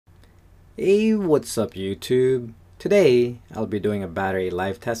Hey, what's up YouTube? Today, I'll be doing a battery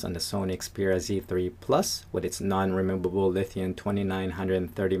life test on the Sony Xperia Z3 Plus with its non-removable lithium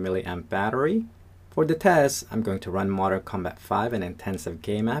 2930 milliamp battery. For the test, I'm going to run Mortal Kombat 5 in intensive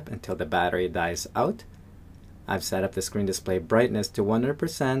game app until the battery dies out. I've set up the screen display brightness to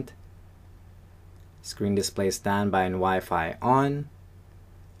 100%, screen display standby and Wi-Fi on.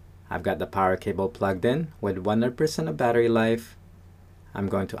 I've got the power cable plugged in with 100% of battery life. I'm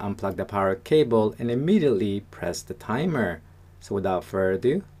going to unplug the power cable and immediately press the timer. So without further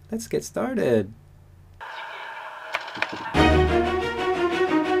ado, let's get started.